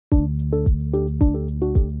In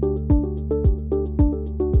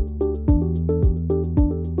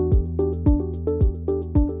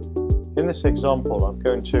this example, I'm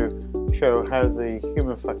going to show how the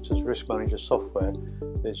Human Factors Risk Manager software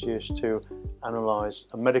is used to analyse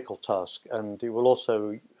a medical task, and it will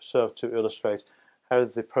also serve to illustrate how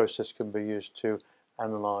the process can be used to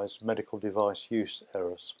analyse medical device use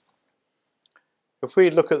errors. If we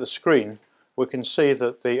look at the screen, we can see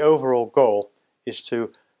that the overall goal is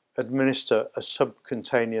to administer a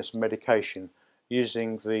subcutaneous medication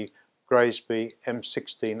using the Graysby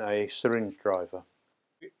M16A syringe driver.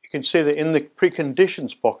 You can see that in the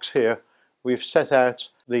preconditions box here, we've set out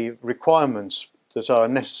the requirements that are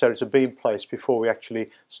necessary to be in place before we actually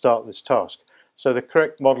start this task. So the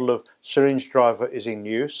correct model of syringe driver is in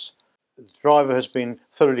use. The driver has been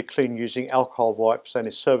thoroughly cleaned using alcohol wipes and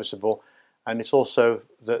is serviceable, and it's also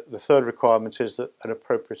the third requirement is that an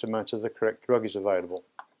appropriate amount of the correct drug is available.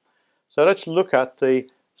 So let's look at the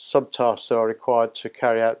subtasks that are required to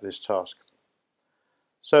carry out this task.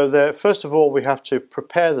 So first of all, we have to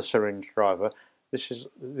prepare the syringe driver.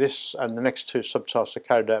 This and the next two subtasks are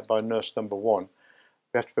carried out by nurse number 1.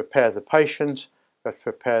 We have to prepare the patient, we have to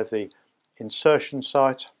prepare the insertion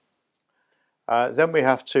site, then we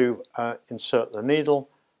have to insert the needle,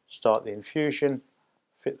 start the infusion,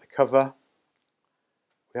 fit the cover.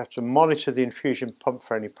 We have to monitor the infusion pump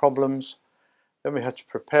for any problems. Then we have to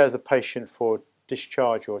prepare the patient for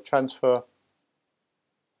discharge or transfer.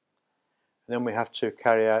 And then we have to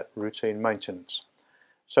carry out routine maintenance.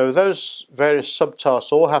 So those various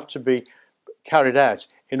subtasks all have to be carried out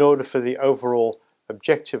in order for the overall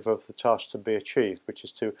objective of the task to be achieved, which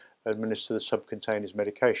is to administer the subcutaneous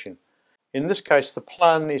medication. In this case, the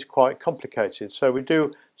plan is quite complicated, so we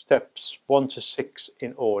do steps 1 to 6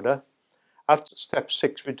 in order. After step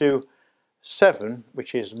 6, we do 7,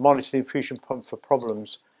 which is monitor the infusion pump for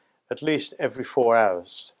problems at least every 4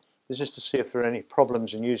 hours. This is to see if there are any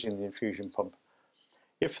problems in using the infusion pump.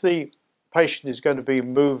 If the patient is going to be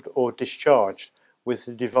moved or discharged with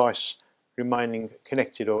the device remaining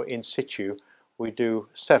connected or in situ, we do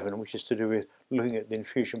 7, which is to do with looking at the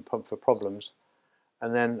infusion pump for problems.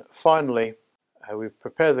 And then finally, we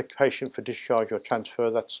prepare the patient for discharge or transfer,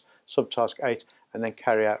 that's subtask 8, and then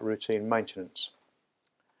carry out routine maintenance.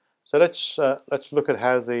 So let's look at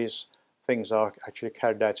how these things are actually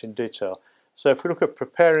carried out in detail. So if we look at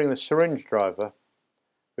preparing the syringe driver,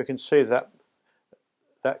 we can see that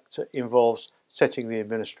involves setting the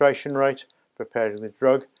administration rate, preparing the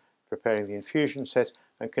drug, preparing the infusion set,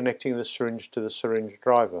 and connecting the syringe to the syringe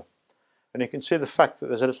driver. And you can see the fact that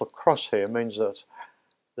there's a little cross here means that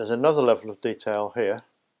there's another level of detail here.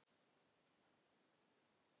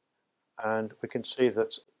 And we can see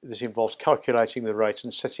that this involves calculating the rate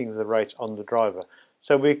and setting the rate on the driver.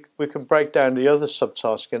 So we can break down the other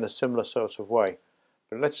subtask in a similar sort of way.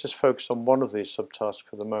 But let's just focus on one of these subtasks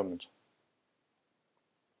for the moment.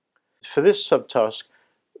 For this subtask,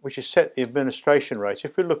 which is set the administration rate,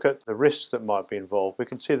 if we look at the risks that might be involved, we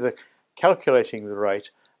can see that calculating the rate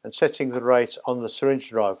and setting the rate on the syringe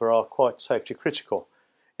driver are quite safety critical,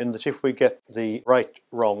 in that if we get the rate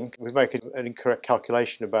wrong, we make an incorrect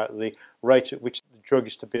calculation about the rate at which the drug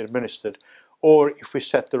is to be administered, or if we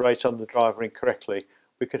set the rate on the driver incorrectly,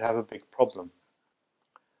 we could have a big problem.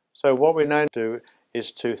 So what we now do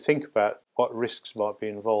is to think about what risks might be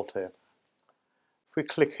involved here. If we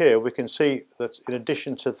click here, we can see that in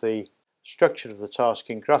addition to the structure of the task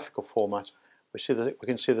in graphical format, we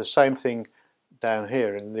can see the same thing down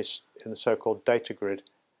here in the so-called data grid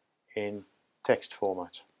in text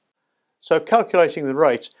format. So calculating the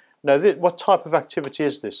rate, now what type of activity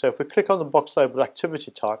is this? So if we click on the box labeled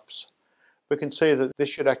activity types, we can see that this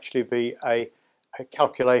should actually be a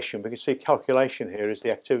calculation. We can see calculation here is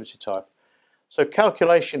the activity type. So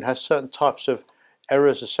calculation has certain types of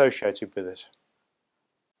errors associated with it.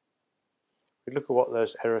 We look at what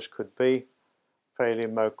those errors could be. Failure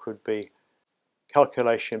mode could be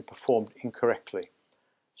calculation performed incorrectly.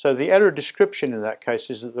 So the error description in that case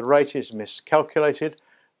is that the rate is miscalculated.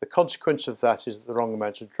 The consequence of that is that the wrong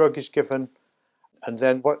amount of drug is given. And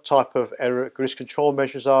then what type of error risk control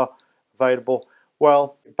measures are available?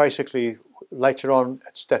 Well, basically later on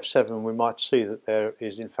at step 7 we might see that there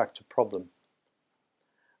is in fact a problem.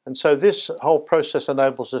 And so this whole process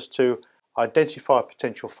enables us to identify a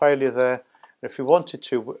potential failure there. If we wanted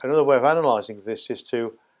to, another way of analysing this is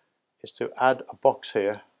to add a box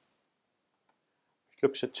here which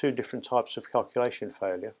looks at 2 different types of calculation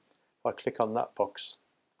failure. If I click on that box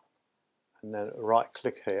and then right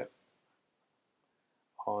click here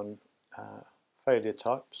on failure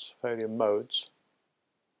types, failure modes,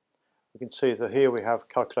 we can see that here we have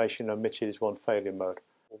calculation omitted is one failure mode.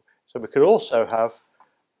 So we could also have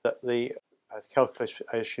that the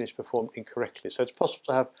calculation is performed incorrectly. So it's possible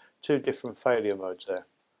to have two different failure modes there.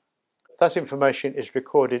 That information is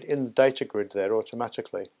recorded in the data grid there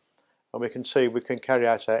automatically, and we can see we can carry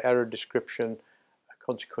out our error description, a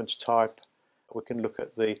consequence type, we can look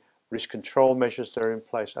at the risk control measures that are in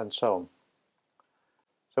place, and so on.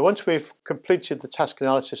 So once we've completed the task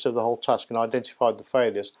analysis of the whole task and identified the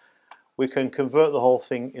failures, we can convert the whole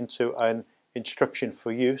thing into an instruction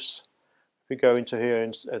for use. If we go into here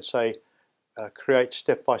and say create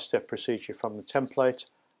step-by-step procedure from the template,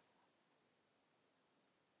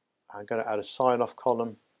 I'm going to add a sign-off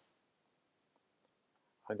column.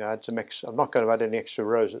 I'm going to add I'm not going to add any extra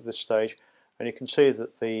rows at this stage, and you can see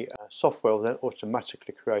that the software will then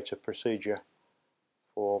automatically create a procedure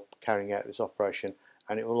for carrying out this operation,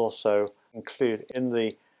 and it will also include in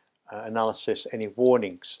the analysis any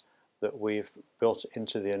warnings that we've built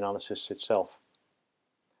into the analysis itself.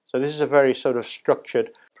 So this is a very sort of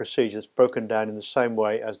structured procedure that's broken down in the same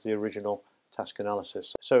way as the original task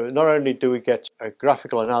analysis. So not only do we get a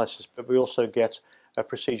graphical analysis, but we also get a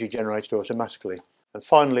procedure generated automatically. And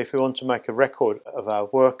finally, if we want to make a record of our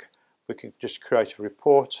work, we can just create a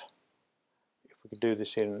report. If we could do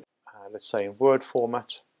this in, let's say, in Word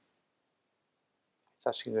format, it's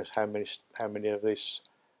asking us how many of these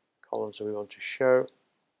columns we want to show.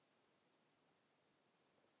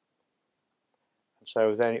 And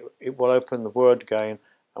so then it will open the Word again,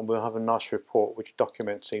 and we'll have a nice report which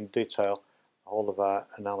documents in detail all of our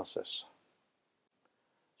analysis.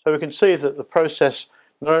 So we can see that the process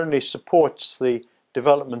not only supports the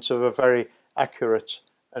development of a very accurate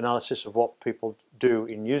analysis of what people do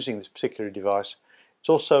in using this particular device, it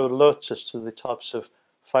also alerts us to the types of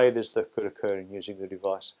failures that could occur in using the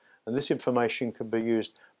device. And this information can be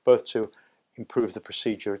used both to improve the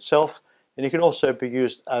procedure itself, and it can also be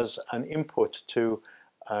used as an input to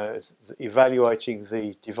evaluating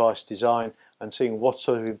the device design and seeing what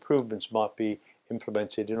sort of improvements might be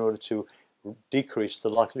implemented in order to decrease the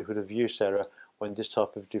likelihood of use error when this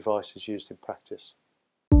type of device is used in practice.